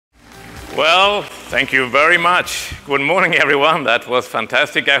Well, thank you very much. Good morning, everyone. That was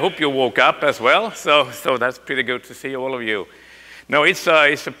fantastic. I hope you woke up as well. So that's pretty good to see all of you. No, it's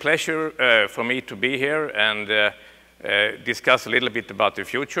a pleasure for me to be here and discuss a little bit about the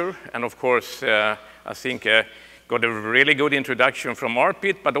future. And of course, I think got a really good introduction from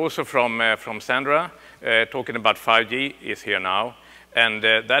Arpit, but also from Sandra, talking about 5G is here now. And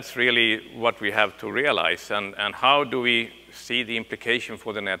that's really what we have to realize. And how do we see the implication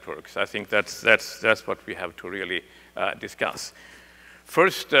for the networks? I think that's what we have to really discuss.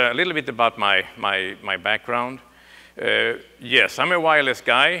 First, a little bit about my background. Yes, I'm a wireless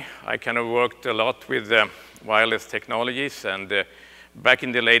guy. I kind of worked a lot with wireless technologies. And back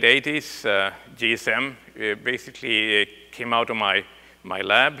in the late 80s, GSM basically came out of my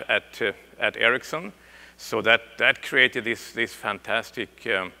lab at Ericsson. So that created this fantastic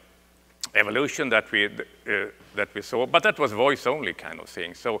evolution that we saw, but that was voice only kind of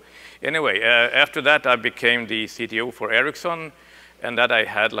thing. So anyway, after that I became the CTO for Ericsson, and that I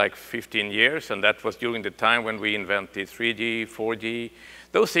had like 15 years, and that was during the time when we invented 3G, 4G.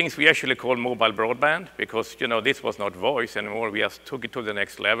 Those things we actually call mobile broadband, because this was not voice anymore. We just took it to the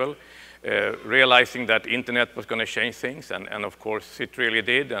next level, realizing that internet was going to change things, and of course it really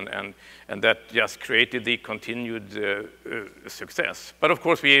did, and that just created the continued success. But of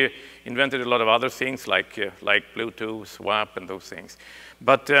course we invented a lot of other things like Bluetooth, SWAP, and those things.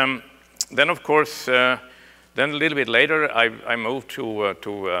 But then of course, then a little bit later I moved to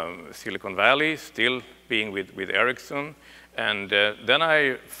Silicon Valley, still being with Ericsson. And then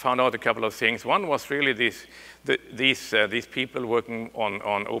I found out a couple of things. One was really these people working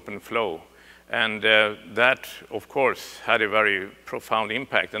on open flow. And that, of course, had a very profound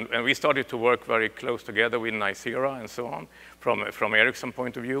impact. And we started to work very close together with Nicira and so on, from Ericsson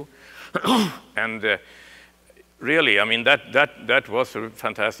point of view. And really, I mean, that was a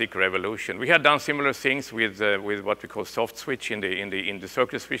fantastic revolution. We had done similar things with what we call soft switch in the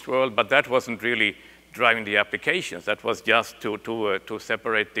circuit switch world, but that wasn't really driving the applications. That was just to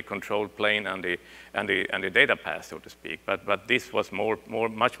separate the control plane and the data path, so to speak. But this was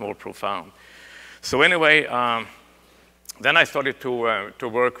much more profound. So anyway, then I started to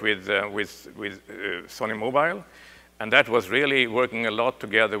work with Sony Mobile, and that was really working a lot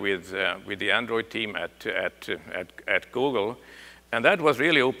together with the Android team at Google, and that was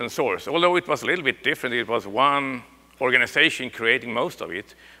really open source. Although it was a little bit different, it was one organization creating most of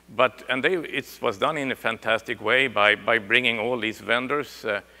it. It was done in a fantastic way by bringing all these vendors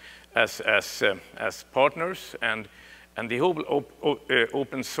as partners, and the whole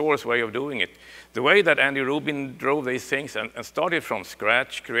open source way of doing it. The way that Andy Rubin drove these things and started from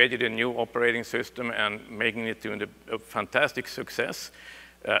scratch, created a new operating system and making it into a fantastic success.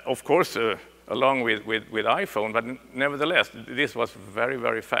 Of course, along with iPhone, but nevertheless, this was very,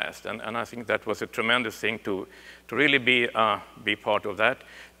 very fast. And I think that was a tremendous thing to really be part of that,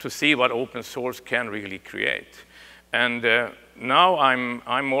 to see what open source can really create. And now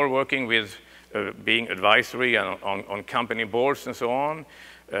I'm more working with being advisory on company boards and so on,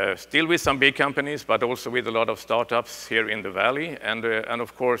 still with some big companies, but also with a lot of startups here in the Valley. And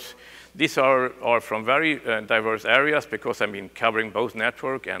of course, these are from very diverse areas, because I've been covering both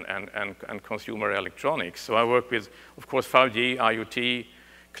network and consumer electronics. So I work with, of course, 5G, IoT,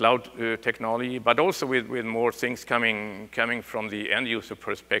 cloud technology, but also with more things coming from the end user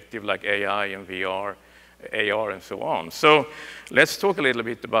perspective, like AI and VR, AR, and so on. So let's talk a little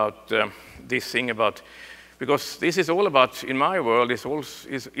bit about this thing because this is all about, in my world,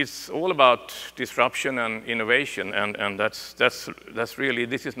 it's all about disruption and innovation, and that's really,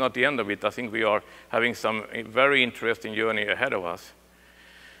 this is not the end of it. I think we are having some very interesting journey ahead of us.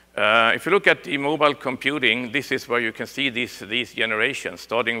 If you look at the mobile computing, this is where you can see these generations,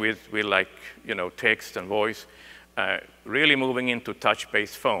 starting with like, text and voice, really moving into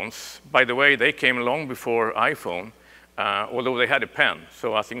touch-based phones. By the way, they came long before iPhone, although they had a pen.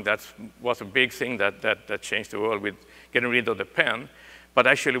 So I think that was a big thing that changed the world with getting rid of the pen. But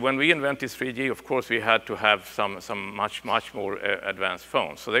actually, when we invented 3G, of course, we had to have some much more advanced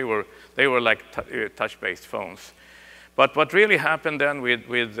phones. So they were like touch-based phones. But what really happened then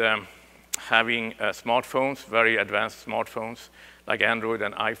with having smartphones, very advanced smartphones, like Android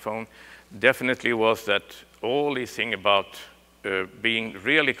and iPhone, definitely was that all this thing about being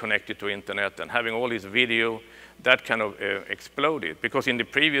really connected to internet and having all this video, that kind of exploded. Because in the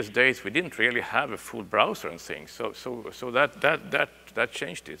previous days, we didn't really have a full browser and things. So that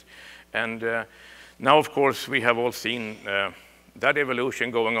changed it. And now, of course, we have all seen that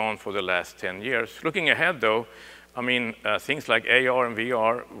evolution going on for the last 10 years. Looking ahead, though, I mean, things like AR and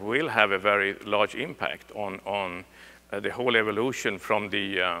VR will have a very large impact on the whole evolution from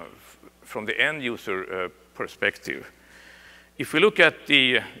the from the end user perspective. If we look at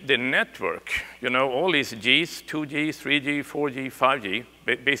the network, you know, all these Gs, 2G, 3G, 4G, 5G,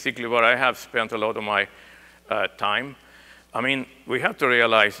 basically what I have spent a lot of my time. I mean, we have to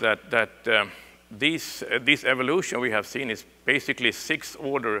realize that this evolution we have seen is basically 6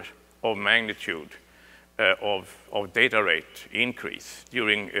 orders of magnitude of data rate increase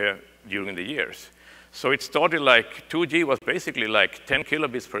during the years. So it started like 2G was basically like 10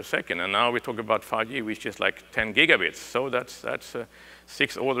 kilobits per second, and now we talk about 5G, which is like 10 gigabits. So that's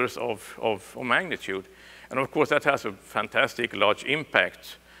 6 orders of magnitude. And of course, that has a fantastic large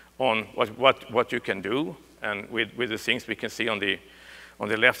impact on what you can do, and with the things we can see on the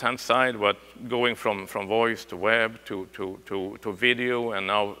left-hand side, what going from voice to web to video, and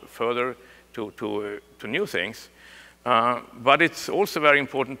now further to new things. But it's also very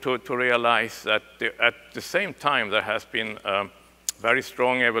important to realize that at the same time there has been a very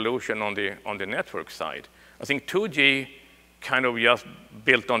strong evolution on the network side. I think 2G kind of just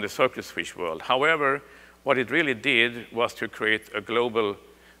built on the circuit switch world. However, what it really did was to create a global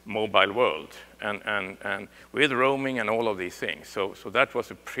mobile world, and with roaming and all of these things. So that was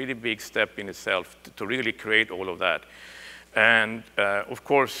a pretty big step in itself to really create all of that. And of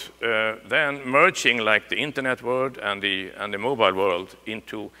course, then merging like the internet world and the mobile world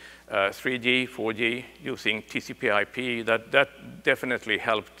into 3G, 4G using TCP/IP, that definitely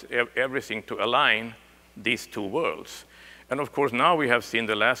helped everything to align these two worlds. And of course, now we have seen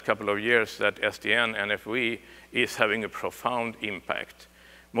the last couple of years that SDN and FWE is having a profound impact.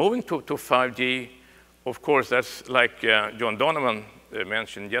 Moving to 5G, of course, that's like John Donovan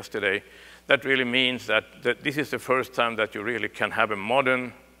mentioned yesterday. That really means that this is the first time that you really can have a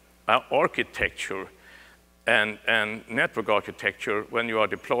modern architecture and network architecture when you are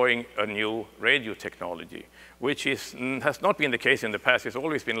deploying a new radio technology, which has not been the case in the past. It's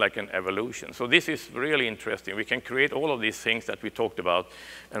always been like an evolution. So this is really interesting. We can create all of these things that we talked about,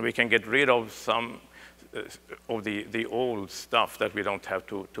 and we can get rid of some of the old stuff that we don't have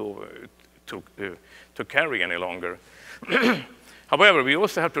to carry any longer. However, we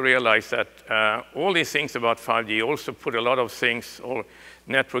also have to realize that all these things about 5G also put a lot of things or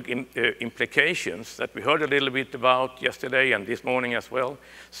network implications that we heard a little bit about yesterday and this morning as well.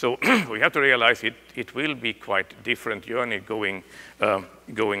 So we have to realize it will be quite a different journey going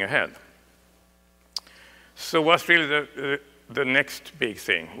ahead. So what's really the next big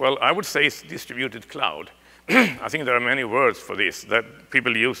thing? Well, I would say it's distributed cloud. I think there are many words for this, that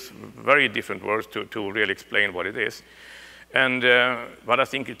people use very different words to really explain what it is. And, but I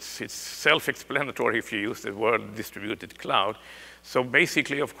think it's self-explanatory if you use the word distributed cloud. So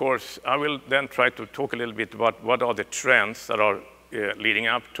basically, of course, I will then try to talk a little bit about what are the trends that are leading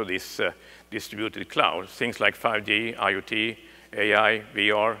up to this distributed cloud, things like 5G, IoT, AI,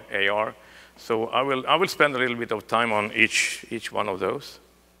 VR, AR. So I will spend a little bit of time on each one of those.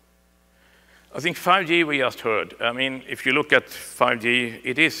 I think 5G we just heard. I mean, if you look at 5G,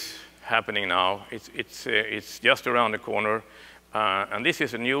 it is happening now. It's just around the corner, and this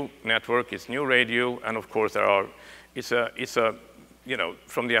is a new network. It's new radio, and of course it's a you know,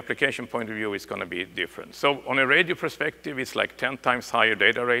 from the application point of view, it's going to be different. So on a radio perspective, it's like 10 times higher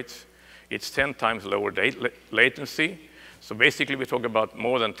data rates. It's 10 times lower latency. So basically, we talk about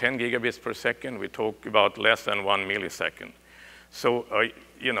more than 10 gigabits per second. We talk about less than 1 millisecond. So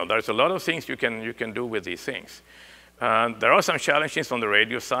you know, there's a lot of things you can do with these things. There are some challenges on the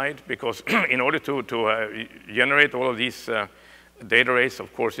radio side, because in order to generate all of these data rates,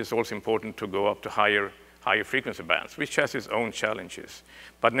 of course, it's also important to go up to higher frequency bands, which has its own challenges.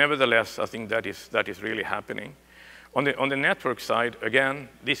 But nevertheless, I think that is really happening. On the network side, again,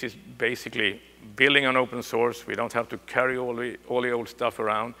 this is basically building on open source. We don't have to carry all the old stuff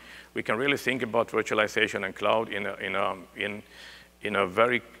around. We can really think about virtualization and cloud in a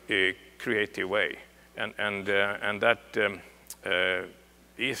very creative way. And that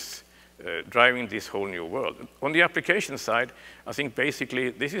is driving this whole new world. On the application side, I think basically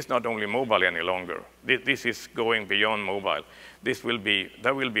this is not only mobile any longer. This is going beyond mobile. That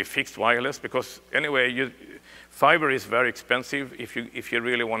will be fixed wireless, because anyway, fiber is very expensive if you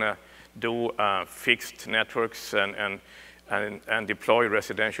really want to do fixed networks and deploy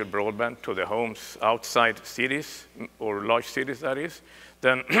residential broadband to the homes outside cities, or large cities that is,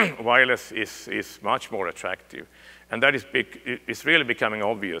 then wireless is much more attractive. And that is it's really becoming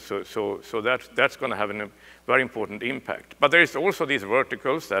obvious. So that's going to have a very important impact. But there is also these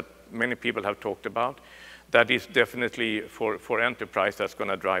verticals that many people have talked about. That is definitely for enterprise that's going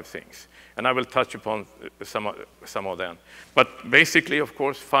to drive things. And I will touch upon some of them. But basically, of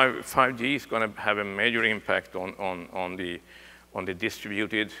course, 5G is going to have a major impact on on the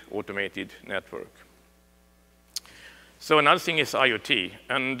distributed automated network. So another thing is IoT,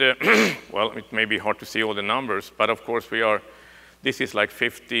 and well, it may be hard to see all the numbers, but of course this is like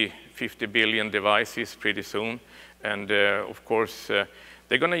 50 billion devices pretty soon, and of course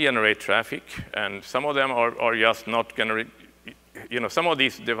they're going to generate traffic, and some of them are just not going to, some of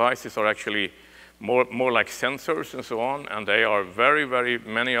these devices are actually more like sensors and so on, and they are very, very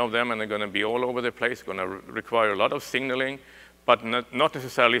many of them, and they're going to be all over the place, going to require a lot of signaling, but not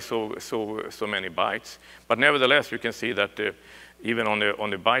necessarily so many bytes. But nevertheless, you can see that even on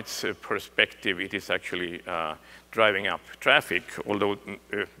the bytes perspective, it is actually driving up traffic, although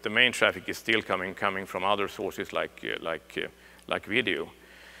the main traffic is still coming from other sources like video.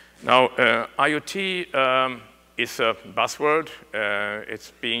 Now, IoT is a buzzword.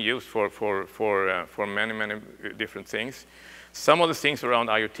 It's being used for many different things. Some of the things around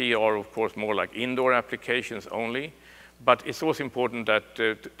IoT are, of course, more like indoor applications only. But it's also important that,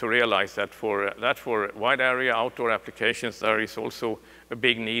 to realize that for wide area outdoor applications, there is also a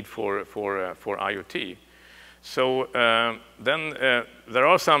big need for IoT. So then there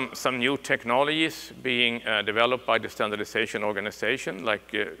are some new technologies being developed by the standardization organization,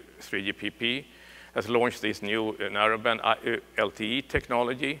 like 3GPP has launched this new narrowband LTE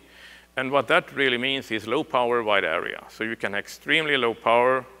technology. And what that really means is low power wide area. So you can extremely low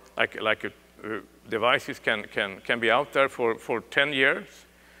power, like devices can be out there for 10 years,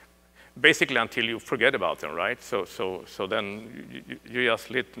 basically until you forget about them, right? So then you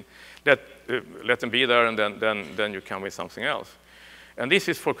just let them be there, and then you come with something else. And this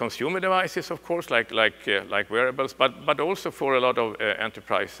is for consumer devices, of course, like wearables, but also for a lot of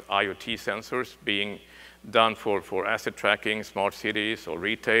enterprise IoT sensors being done for asset tracking, smart cities, or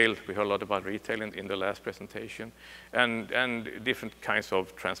retail. We heard a lot about retail in the last presentation, and different kinds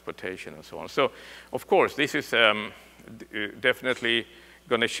of transportation and so on. So, of course, this is definitely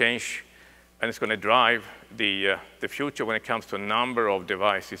going to change, and it's going to drive the future when it comes to a number of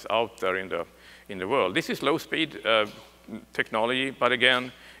devices out there in the world. This is low-speed technology, but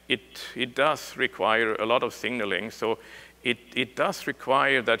again, it does require a lot of signaling. So it does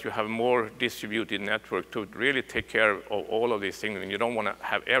require that you have more distributed network to really take care of all of these signaling. You don't want to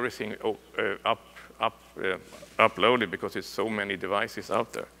have everything uploaded because there's so many devices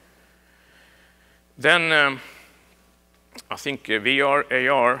out there. Then I think VR,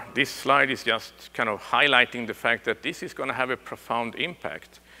 AR, this slide is just kind of highlighting the fact that this is going to have a profound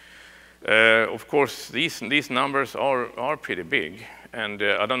impact. Of course, these numbers are pretty big, and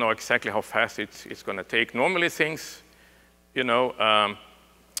I don't know exactly how fast it's going to take. Normally things,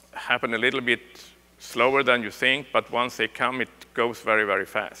 happen a little bit slower than you think, but once they come, it goes very, very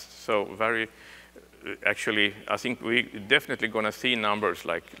fast. So actually, I think we're definitely going to see numbers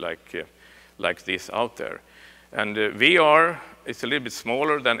like this out there. And VR is a little bit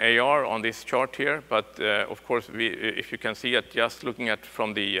smaller than AR on this chart here, but of course, if you can see it just looking at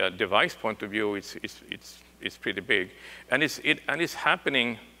from the device point of view, it's pretty big, and it's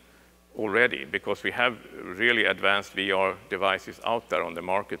happening already, because we have really advanced VR devices out there on the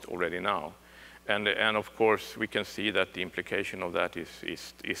market already now, and of course we can see that the implication of that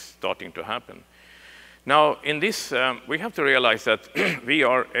is starting to happen. Now, in this, we have to realize that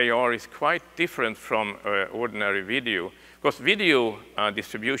VR, AR is quite different from ordinary video. Because video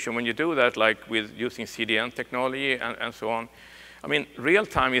distribution, when you do that, like with using CDN technology and so on, I mean, real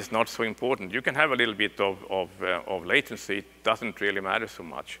time is not so important. You can have a little bit of latency. It doesn't really matter so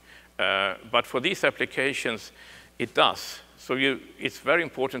much. But for these applications, it does. So it's very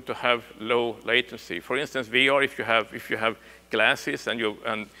important to have low latency. For instance, VR, if you have glasses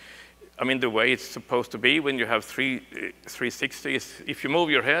and I mean, the way it's supposed to be when you have 360 is, if you move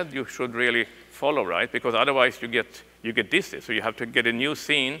your head, you should really follow, right? Because otherwise you get dizzy. So you have to get a new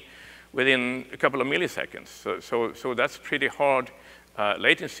scene within a couple of milliseconds. So that's pretty hard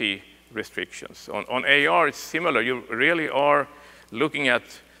latency restrictions. On AR, it's similar. You really are looking at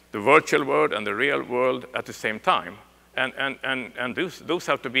the virtual world and the real world at the same time. And those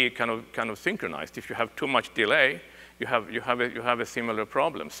have to be kind of synchronized. If you have too much delay, you have a similar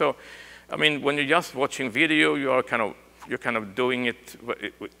problem. So, I mean, when you're just watching video, you're kind of doing it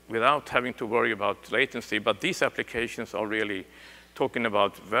without having to worry about latency. But these applications are really talking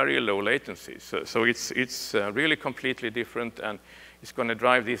about very low latency. So it's really completely different, and it's going to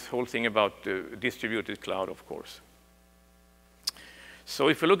drive this whole thing about distributed cloud, of course. So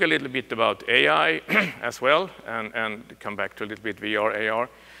if we look a little bit about AI as well, and come back to a little bit VR, AR.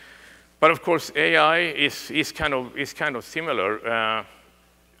 But of course, AI is kind of similar.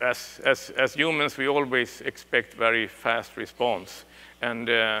 As humans, we always expect very fast response. And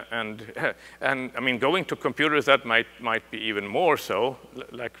I mean, going to computers, that might be even more so,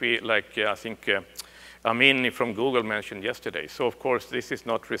 like I think Amin from Google mentioned yesterday. So of course, this is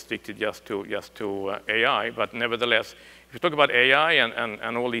not restricted just to AI, but nevertheless, if you talk about AI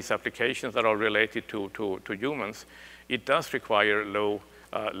and all these applications that are related to humans, it does require low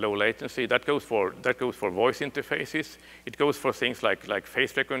latency. That goes for voice interfaces. It goes for things like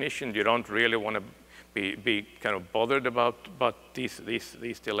face recognition. You don't really want to be kind of bothered about these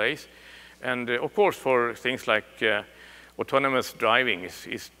delays. And of course, for things like autonomous driving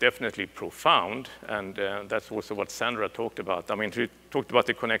is definitely profound, and that's also what Sandra talked about. I mean, she talked about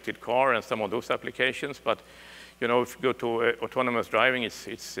the connected car and some of those applications, but you know, if you go to autonomous driving,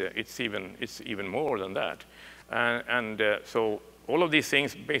 it's even more than that. So all of these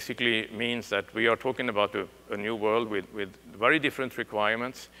things basically means that we are talking about a new world with very different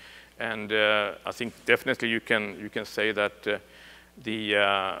requirements. And I think definitely you can say that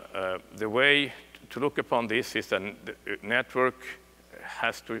the way to look upon this is that the network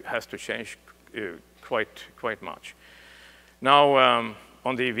has to change quite much. Now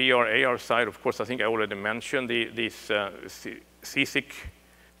on the VR AR side, of course, I think I already mentioned this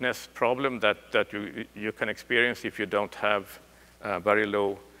seasickness problem that you can experience if you don't have very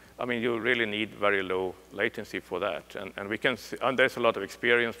low. I mean, you really need very low latency for that, and we can see, and there's a lot of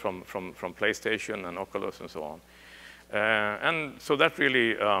experience from PlayStation and Oculus and so on, and so that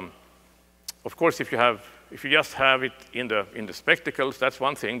really, of course, if you just have it in the spectacles, that's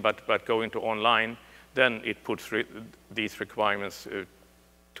one thing, but going to online, then it puts these requirements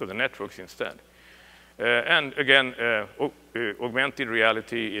to the networks instead. And again, augmented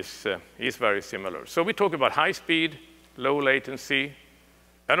reality is very similar. So we talk about high speed, low latency,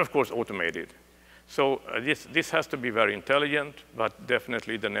 and of course automated. So this has to be very intelligent, but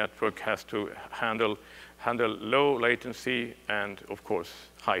definitely the network has to handle low latency and of course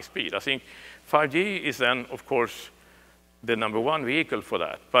high speed. I think 5G is then of course the #1 vehicle for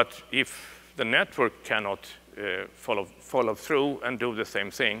that. But if the network cannot follow through and do the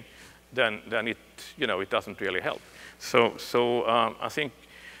same thing, then it doesn't really help. So I think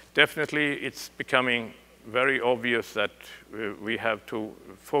definitely it's becoming very obvious that we have to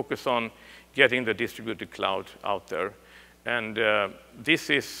focus on getting the distributed cloud out there. And this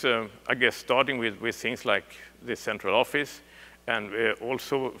is, I guess, starting with things like the central office and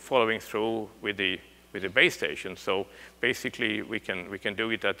also following through with the base station. So basically, we can do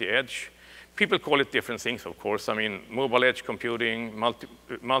it at the edge. People call it different things, of course. I mean, mobile edge computing,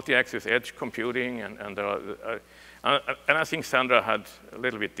 multi-access edge computing, and there are, and I think Sandra had a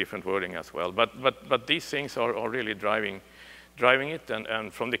little bit different wording as well. But these things are really driving it,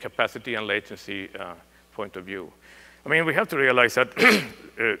 and from the capacity and latency point of view. I mean, we have to realize that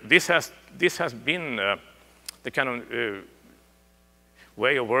this has been the kind of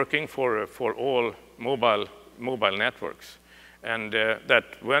way of working for all mobile networks. And that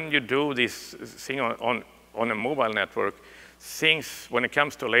when you do this thing on a mobile network, things, when it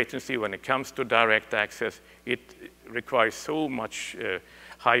comes to latency, when it comes to direct access, it requires so much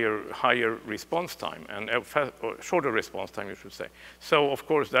higher response time, and or shorter response time, you should say. So, of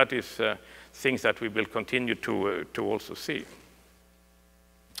course, that is things that we will continue to also see.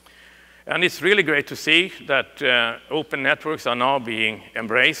 And it's really great to see that open networks are now being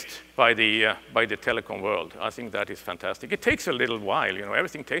embraced by the telecom world. I think that is fantastic. It takes a little while, you know,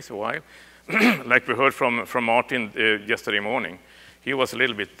 everything takes a while. Like we heard from Martin yesterday morning. He was a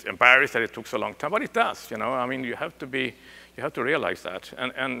little bit embarrassed that it took so long time, but it does, you know. I mean, you have to realize that.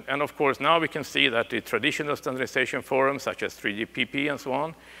 And of course, now we can see that the traditional standardization forums, such as 3GPP and so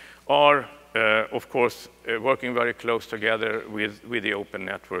on, are, of course, working very close together with the open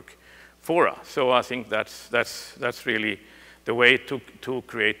network fora. So I think that's really the way to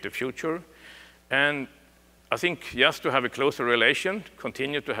create the future. And I think just to have a closer relation,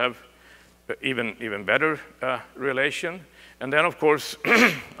 continue to have even better relation. And then, of course,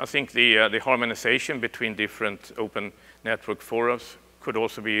 I think the harmonization between different open network forums could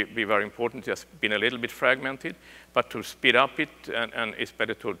also be very important. Just been a little bit fragmented, but to speed up it, and it's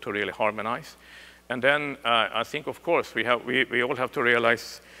better to really harmonize. And then I think, of course, we all have to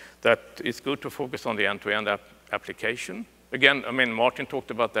realize that it's good to focus on the end-to-end application. Again, I mean, Martin talked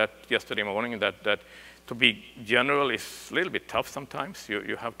about that yesterday morning, that to be general is a little bit tough sometimes.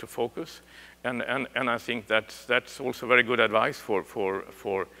 You have to focus. And I think that's also very good advice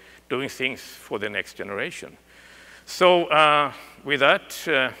for doing things for the next generation. So with that,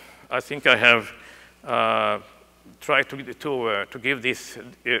 I think I have tried to give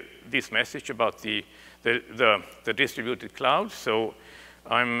this message about the distributed cloud. So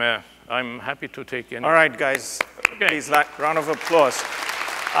I'm happy to take any. All right, guys. Okay. Please, round of applause.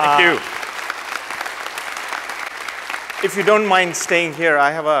 Thank you. If you don't mind staying here,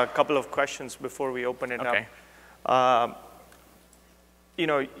 I have a couple of questions before we open it Okay. up. You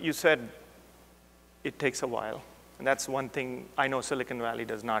know, you said it takes a while. And that's one thing I know Silicon Valley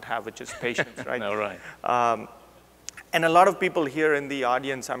does not have, which is patience, right? No, right. And a lot of people here in the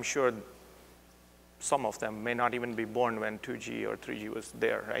audience, I'm sure some of them may not even be born when 2G or 3G was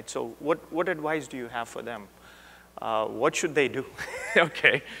there, right? So what advice do you have for them? What should they do?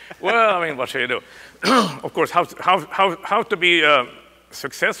 Okay. Well, I mean, what should you do? Of course, how to be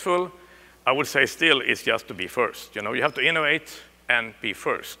successful, I would say still is just to be first. You know, you have to innovate and be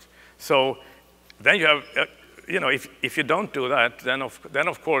first. So then you have, you know, if you don't do that, then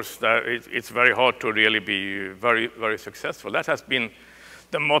of course it's very hard to really be very, very successful. That has been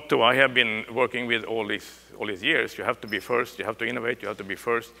the motto I have been working with all these years. You have to be first, you have to innovate, you have to be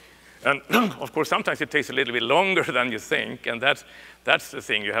first. And of course, sometimes it takes a little bit longer than you think, and that's the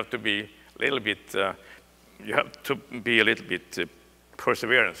thing. You have to be a little bit,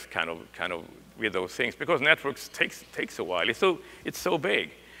 perseverance kind of with those things, because networks takes a while. It's so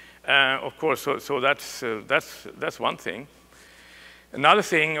big, of course. So that's one thing. Another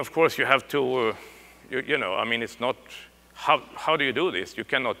thing, of course, you have to, you know, I mean, it's not. How do you do this? You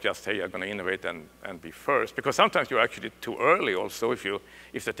cannot just say you're going to innovate and be first, because sometimes you're actually too early also.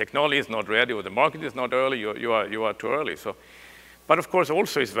 If the technology is not ready or the market is not early, you are too early. So, but of course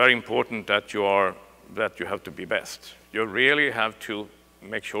also it's very important that you have to be best. You really have to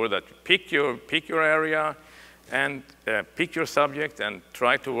make sure that you pick your area and pick your subject and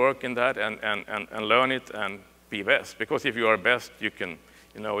try to work in that and learn it and be best. Because if you are best, you can,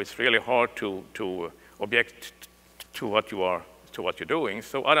 you know, it's really hard to object to what you're doing.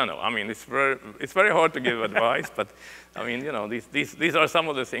 So I don't know. I mean, it's very hard to give advice, but I mean, you know, these are some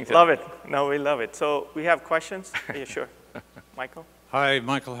of the things. Love it. No, we love it. So we have questions. Yeah, sure. Michael. Hi,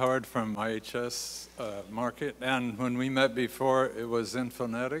 Michael Howard from IHS Market. And when we met before, it was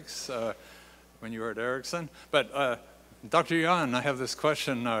Infonetics when you were at Ericsson. But Dr. Jan, I have this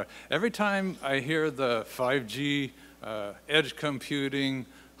question. Every time I hear the 5G, edge computing,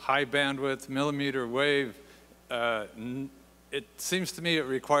 high bandwidth, millimeter wave, it seems to me it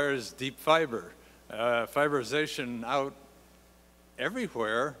requires deep fiber, fiberization out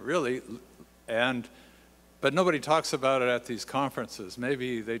everywhere, really, but nobody talks about it at these conferences.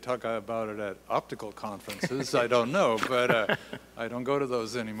 Maybe they talk about it at optical conferences, I don't know, but I don't go to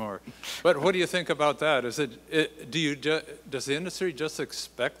those anymore. But what do you think about that? Does the industry just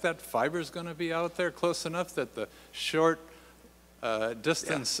expect that fiber is going to be out there close enough that the short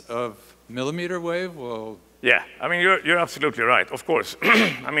distance of millimeter wave will... Yeah, I mean, you're absolutely right, of course.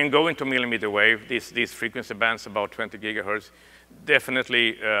 I mean, going to millimeter wave, these frequency bands about 20 gigahertz,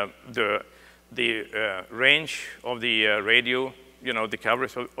 definitely the range of the radio, you know, the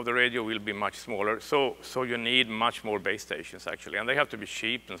coverage of the radio will be much smaller. So you need much more base stations, actually. And they have to be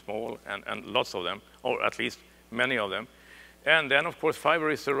cheap and small, and lots of them, or at least many of them. And then, of course, fiber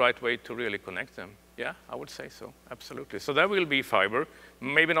is the right way to really connect them. Yeah, I would say so, absolutely. So there will be fiber,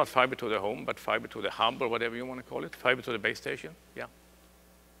 maybe not fiber to the home, but fiber to the hub or whatever you want to call it, fiber to the base station, yeah.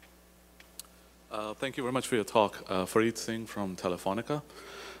 Thank you very much for your talk. Fareed Singh from Telefonica.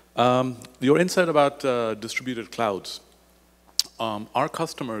 Your insight about distributed clouds. Our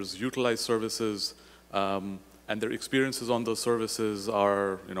customers utilize services and their experiences on those services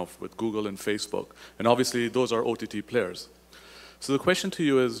are, you know, with Google and Facebook. And obviously those are OTT players. So the question to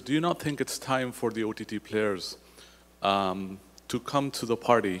you is, do you not think it's time for the OTT players to come to the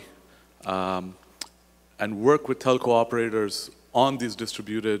party and work with telco operators on these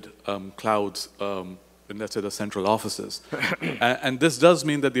distributed clouds in, let's say, the central offices? And this does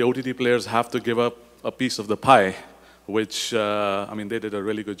mean that the OTT players have to give up a piece of the pie, which, I mean, they did a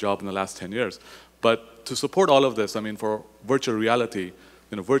really good job in the last 10 years. But to support all of this, I mean, for virtual reality,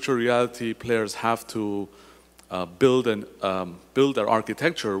 you know, virtual reality players have to build their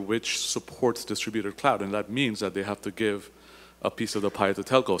architecture which supports distributed cloud, and that means that they have to give a piece of the pie to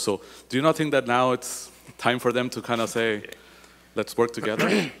telco. So do you not think that now it's time for them to kind of say, let's work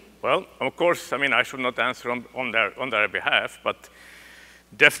together? Well, of course, I mean, I should not answer on their behalf, but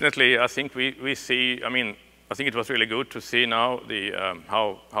definitely I think we see, I mean, I think it was really good to see now the,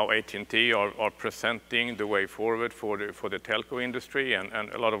 how AT&T are presenting the way forward for the telco industry and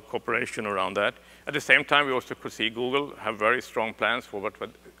a lot of cooperation around that. At the same time, we also could see Google have very strong plans for what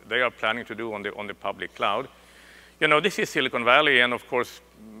they are planning to do on the public cloud. You know, this is Silicon Valley, and of course,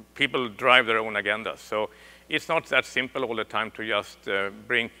 people drive their own agenda. So it's not that simple all the time to just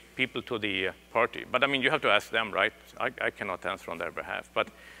bring people to the party. But I mean, you have to ask them, right? I cannot answer on their behalf. But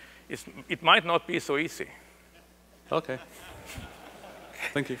it might not be so easy. Okay.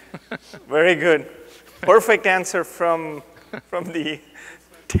 Thank you. Very good. Perfect answer from the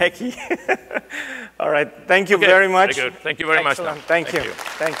techie. All right. Thank you very much. Very good. Thank you very much. Thank you.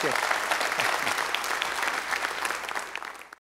 Thank you.